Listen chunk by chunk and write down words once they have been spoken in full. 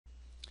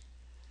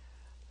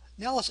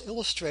Now let's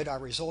illustrate our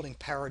resulting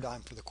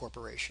paradigm for the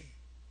corporation.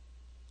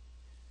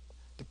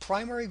 The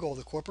primary goal of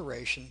the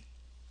corporation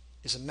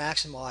is to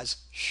maximize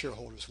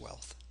shareholders'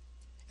 wealth,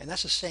 and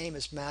that's the same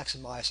as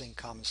maximizing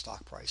common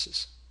stock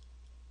prices.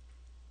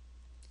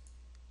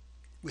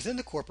 Within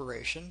the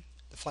corporation,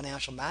 the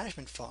financial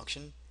management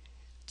function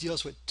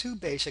deals with two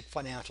basic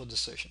financial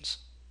decisions: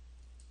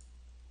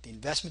 the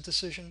investment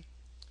decision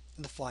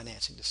and the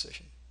financing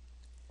decision.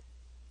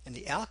 And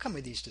the outcome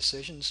of these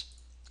decisions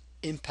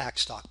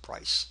impacts stock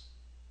price.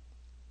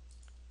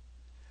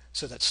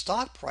 So that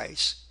stock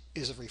price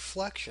is a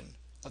reflection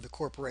of the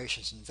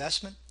corporation's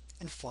investment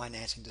and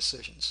financing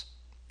decisions.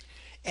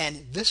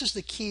 And this is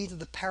the key to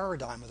the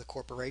paradigm of the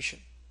corporation.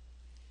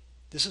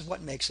 This is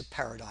what makes the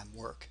paradigm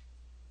work.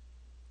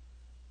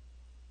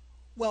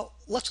 Well,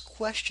 let's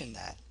question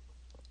that.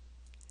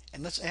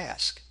 And let's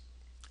ask,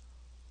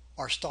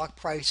 are stock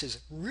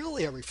prices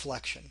really a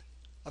reflection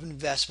of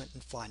investment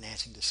and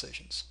financing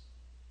decisions?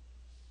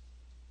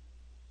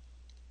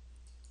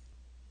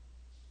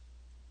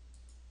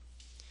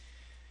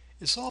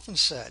 It's often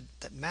said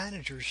that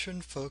managers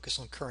shouldn't focus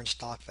on current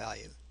stock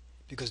value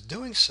because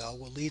doing so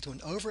will lead to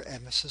an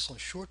overemphasis on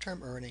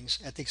short-term earnings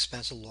at the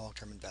expense of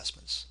long-term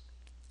investments.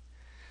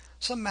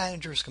 Some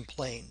managers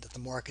complain that the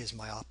market is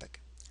myopic,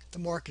 the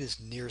market is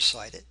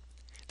nearsighted,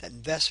 that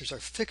investors are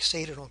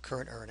fixated on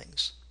current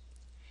earnings.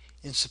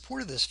 In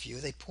support of this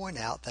view, they point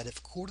out that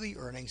if quarterly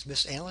earnings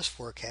miss analyst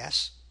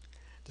forecasts,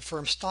 the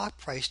firm's stock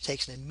price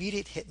takes an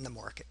immediate hit in the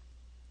market.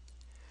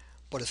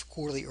 But if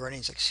quarterly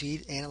earnings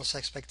exceed analyst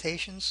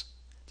expectations,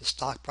 the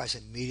stock price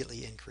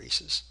immediately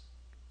increases.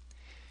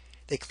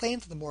 They claim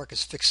that the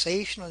market's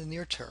fixation on the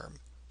near term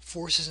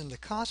forces them to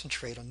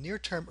concentrate on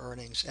near-term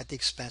earnings at the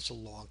expense of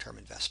long-term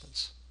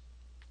investments.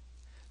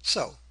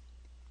 So,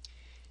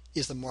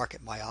 is the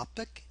market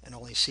myopic and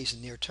only sees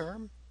the near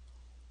term,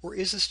 or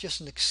is this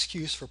just an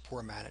excuse for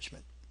poor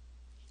management?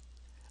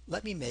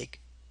 Let me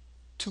make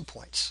 2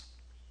 points.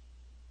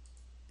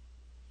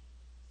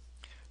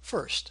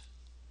 First,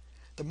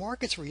 the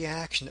market's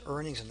reaction to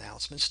earnings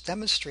announcements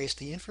demonstrates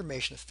the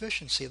information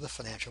efficiency of the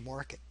financial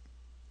market.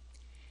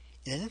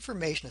 In an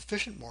information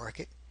efficient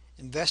market,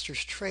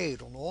 investors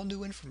trade on all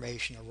new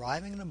information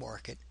arriving in the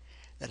market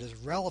that is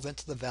relevant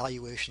to the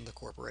valuation of the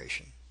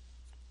corporation.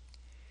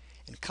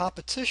 And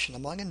competition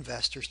among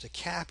investors to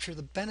capture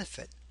the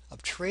benefit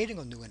of trading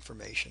on new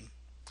information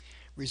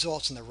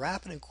results in the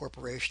rapid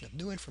incorporation of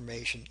new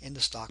information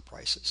into stock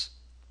prices,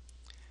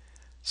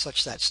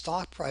 such that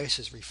stock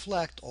prices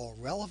reflect all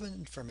relevant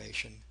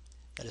information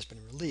that has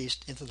been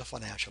released into the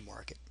financial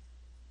market.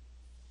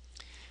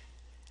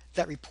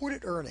 That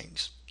reported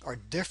earnings are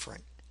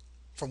different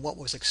from what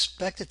was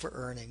expected for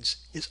earnings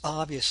is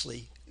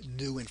obviously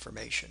new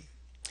information,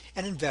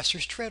 and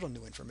investors trade on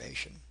new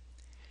information.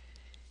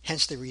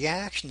 Hence the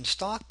reaction in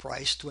stock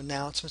price to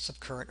announcements of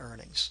current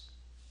earnings.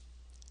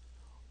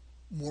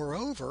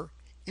 Moreover,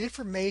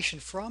 information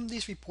from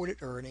these reported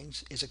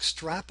earnings is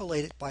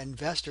extrapolated by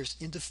investors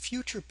into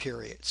future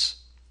periods,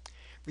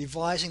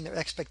 revising their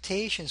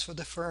expectations for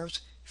the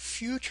firm's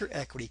future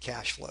equity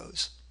cash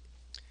flows.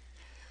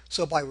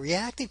 So by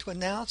reacting to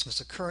announcements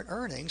of current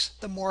earnings,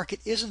 the market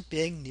isn't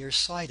being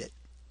nearsighted.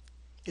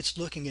 It's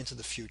looking into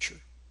the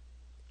future.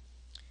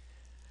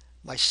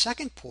 My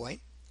second point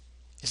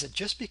is that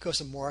just because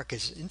the market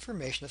is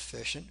information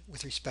efficient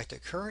with respect to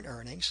current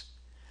earnings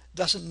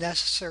doesn't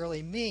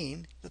necessarily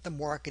mean that the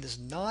market is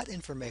not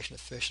information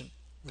efficient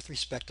with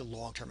respect to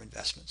long-term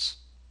investments.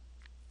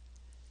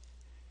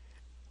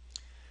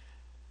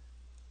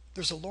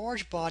 There's a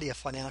large body of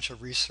financial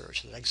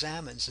research that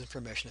examines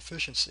information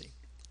efficiency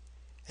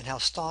and how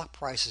stock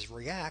prices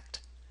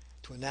react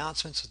to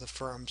announcements of the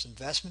firm's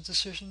investment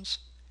decisions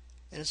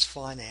and its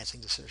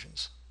financing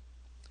decisions.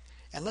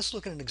 And let's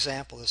look at an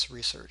example of this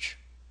research.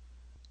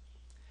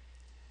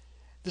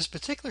 This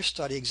particular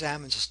study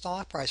examines the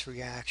stock price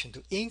reaction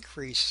to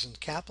increases in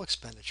capital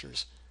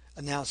expenditures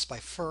announced by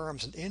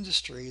firms and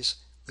industries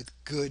with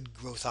good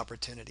growth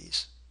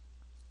opportunities.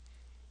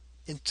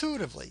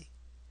 Intuitively,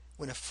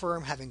 when a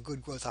firm having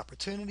good growth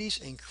opportunities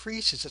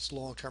increases its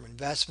long-term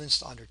investments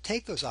to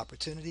undertake those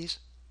opportunities,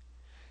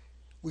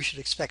 we should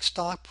expect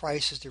stock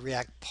prices to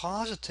react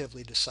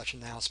positively to such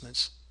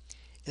announcements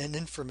in an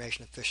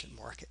information-efficient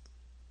market.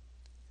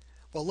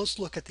 Well, let's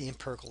look at the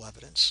empirical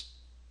evidence.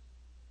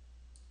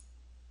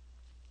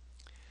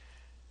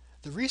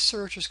 The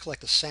researchers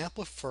collect a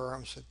sample of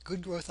firms with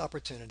good growth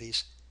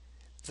opportunities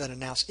that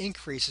announce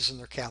increases in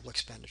their capital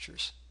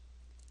expenditures.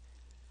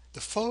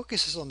 The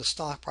focus is on the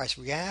stock price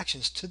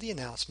reactions to the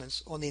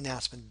announcements on the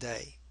announcement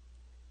day,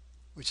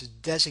 which is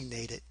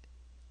designated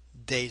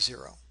day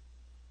 0.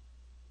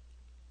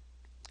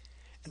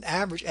 An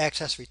average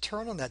excess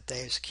return on that day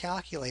is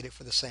calculated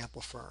for the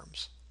sample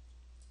firms.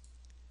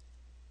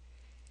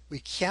 We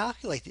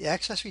calculate the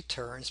excess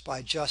returns by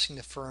adjusting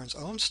the firm's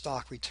own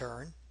stock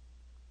return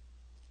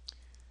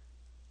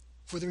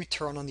for the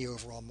return on the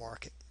overall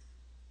market.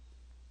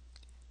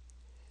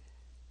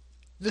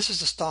 This is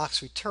the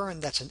stock's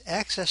return that's in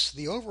excess to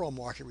the overall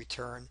market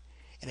return,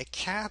 and it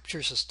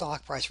captures the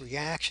stock price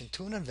reaction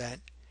to an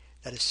event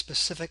that is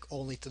specific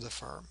only to the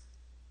firm.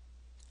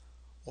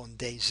 On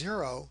day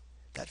 0,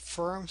 that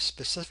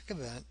firm-specific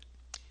event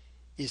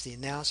is the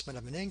announcement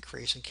of an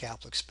increase in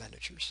capital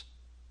expenditures.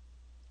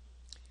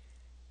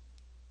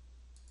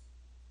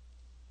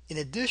 In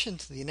addition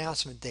to the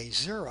announcement day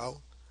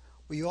 0,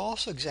 we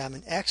also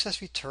examine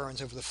excess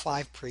returns over the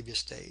 5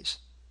 previous days.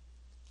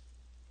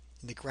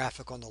 In the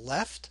graphic on the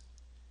left,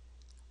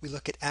 we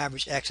look at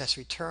average excess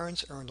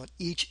returns earned on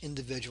each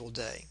individual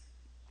day.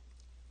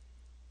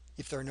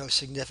 If there are no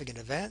significant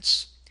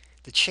events,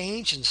 the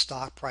change in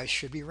stock price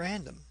should be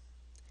random,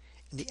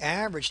 and the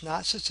average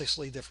not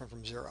statistically different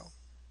from 0.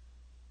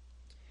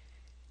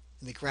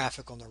 In the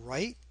graphic on the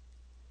right,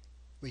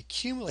 we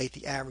accumulate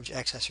the average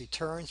excess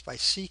returns by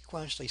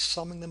sequentially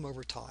summing them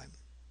over time.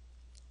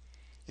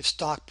 If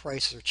stock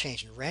prices are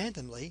changing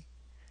randomly,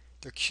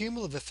 their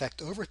cumulative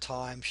effect over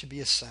time should be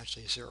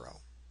essentially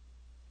 0.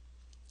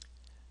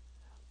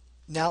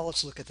 Now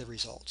let's look at the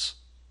results.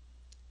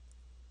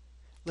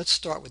 Let's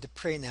start with the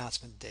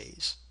pre-announcement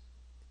days.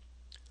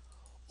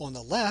 On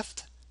the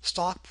left,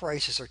 stock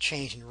prices are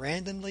changing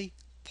randomly,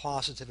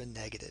 positive and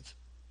negative.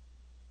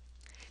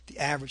 The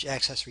average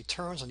excess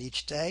returns on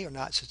each day are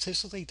not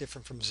statistically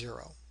different from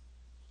 0.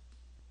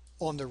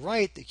 On the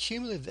right, the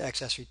cumulative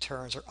excess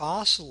returns are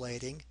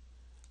oscillating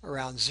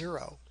around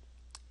 0,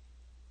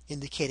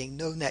 indicating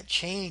no net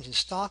change in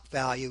stock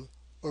value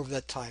over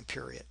that time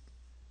period.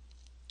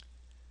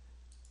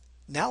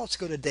 Now let's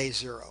go to day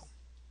 0.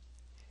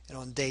 And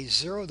on day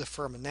 0, the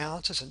firm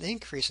announces an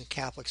increase in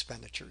capital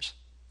expenditures.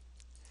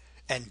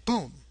 And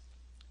boom!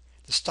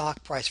 The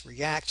stock price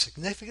reacts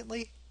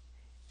significantly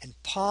and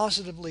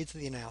positively to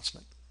the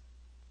announcement.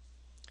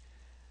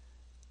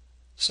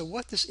 So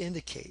what this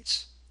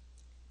indicates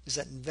is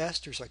that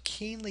investors are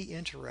keenly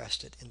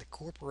interested in the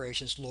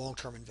corporation's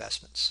long-term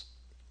investments,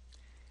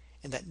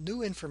 and that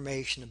new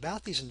information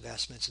about these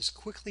investments is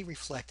quickly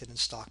reflected in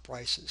stock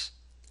prices,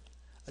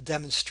 a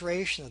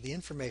demonstration of the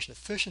information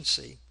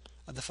efficiency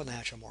of the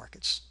financial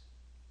markets.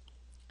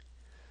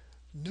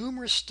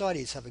 Numerous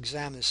studies have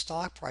examined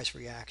stock price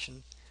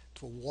reaction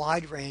to a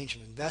wide range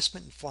of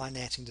investment and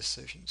financing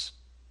decisions.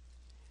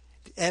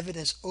 The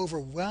evidence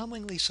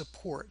overwhelmingly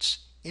supports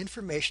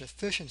information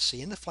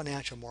efficiency in the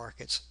financial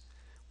markets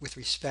with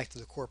respect to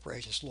the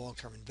corporation's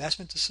long-term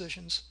investment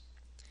decisions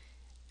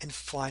and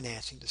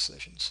financing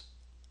decisions.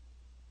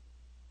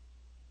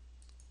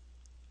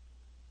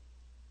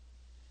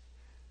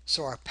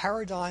 So our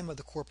paradigm of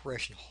the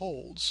corporation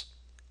holds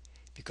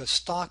because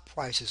stock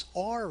prices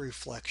are a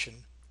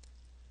reflection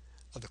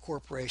of the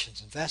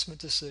corporation's investment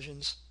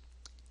decisions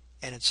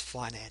and its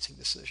financing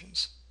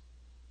decisions.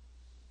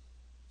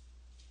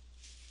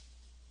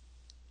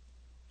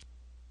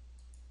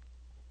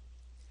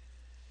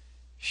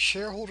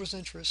 Shareholders'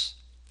 interests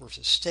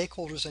versus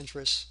stakeholders'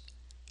 interests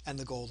and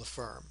the goal of the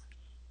firm.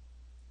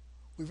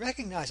 We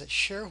recognize that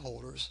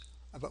shareholders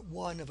are but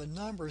one of a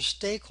number of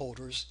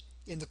stakeholders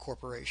in the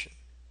corporation.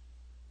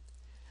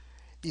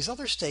 These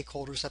other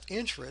stakeholders have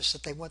interests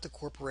that they want the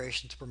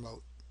corporation to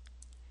promote,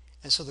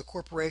 and so the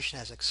corporation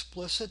has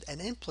explicit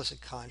and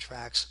implicit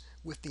contracts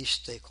with these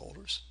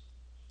stakeholders.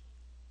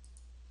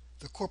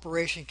 The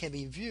corporation can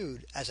be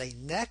viewed as a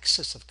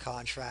nexus of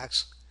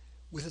contracts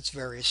with its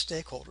various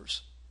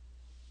stakeholders.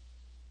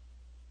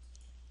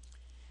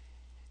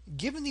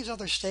 Given these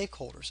other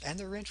stakeholders and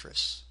their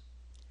interests,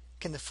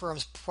 can the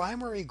firm's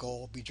primary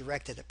goal be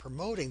directed at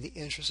promoting the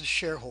interests of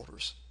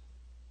shareholders?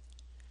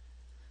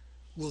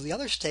 Will the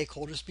other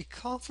stakeholders be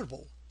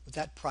comfortable with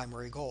that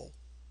primary goal?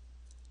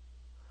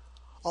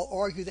 I'll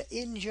argue that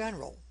in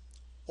general,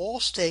 all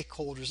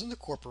stakeholders in the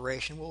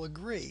corporation will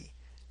agree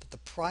that the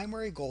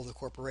primary goal of the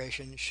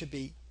corporation should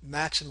be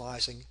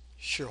maximizing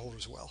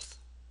shareholders' wealth,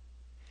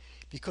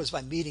 because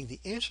by meeting the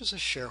interests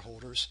of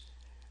shareholders,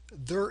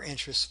 their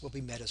interests will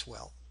be met as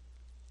well.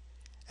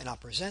 And I'll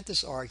present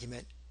this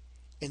argument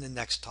in the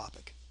next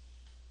topic.